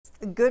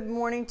Good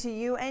morning to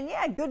you, and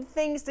yeah, good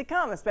things to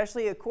come,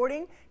 especially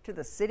according to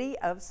the city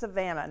of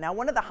Savannah. Now,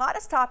 one of the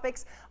hottest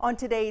topics on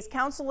today's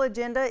council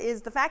agenda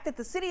is the fact that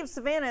the city of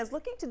Savannah is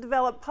looking to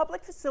develop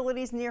public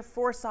facilities near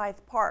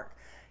Forsyth Park.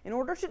 In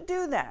order to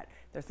do that,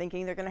 they're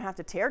thinking they're going to have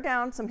to tear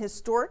down some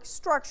historic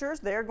structures.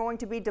 They're going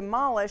to be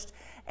demolished,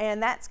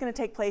 and that's going to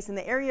take place in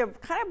the area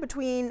kind of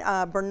between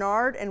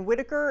Bernard and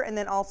Whitaker, and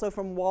then also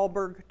from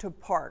Wahlberg to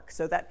Park.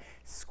 So that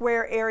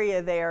square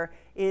area there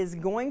is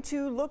going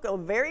to look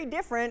very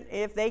different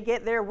if they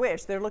get their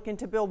wish. They're looking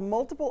to build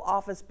multiple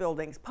office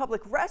buildings,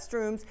 public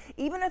restrooms,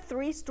 even a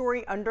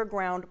 3-story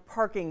underground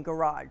parking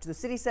garage. The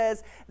city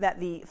says that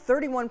the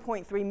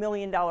 $31.3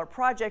 million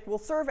project will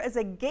serve as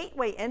a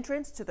gateway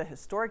entrance to the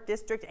historic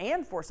district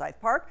and Forsyth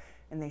Park,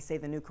 and they say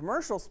the new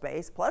commercial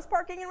space, plus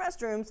parking and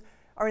restrooms,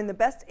 are in the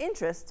best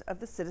interest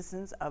of the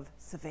citizens of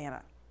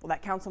Savannah. Well,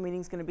 that council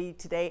meeting is going to be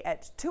today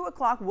at 2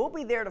 o'clock. We'll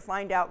be there to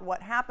find out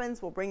what happens.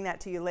 We'll bring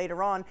that to you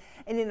later on.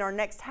 And in our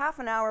next half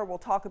an hour, we'll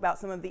talk about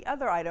some of the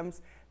other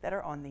items that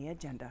are on the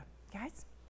agenda. Guys?